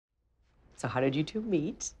So how did you two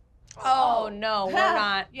meet? Oh, no, we're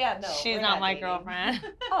not. Yeah, no. She's not my girlfriend.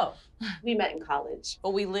 Oh, we met in college.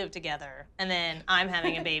 But we live together, and then I'm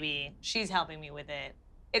having a baby. She's helping me with it.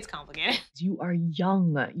 It's complicated. You are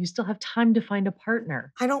young. You still have time to find a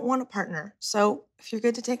partner. I don't want a partner. So if you're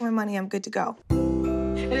good to take my money, I'm good to go.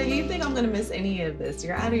 And if you think I'm gonna miss any of this,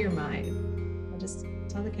 you're out of your mind. I'll just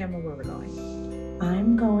tell the camera where we're going.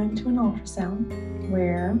 I'm going to an ultrasound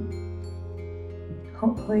where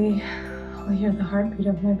hopefully I'll hear the heartbeat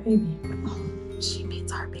of my baby. Oh, she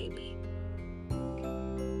means our baby.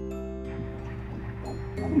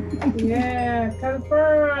 Yeah,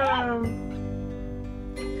 confirm.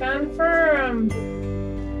 Confirm.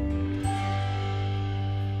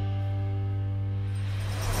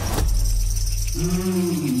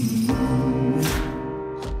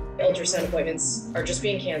 Ultrasound appointments are just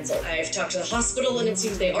being canceled. I've talked to the hospital and it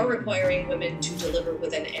seems they are requiring women to deliver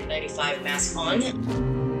with an N95 mask on.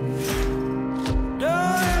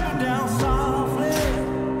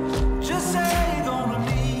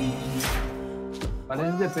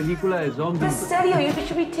 Parece de película de zombies. Serio, you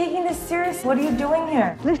should be taking this serious. What are you doing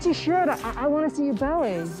here? Lift your shirt. I want to see your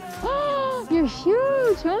belly. You're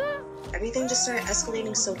huge, huh? Everything just started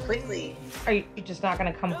escalating so quickly. Are you just not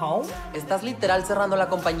gonna come home? Estás literal cerrando la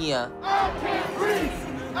compañía. I can't breathe!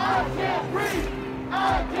 I can't breathe!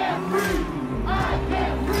 I can't breathe! I can't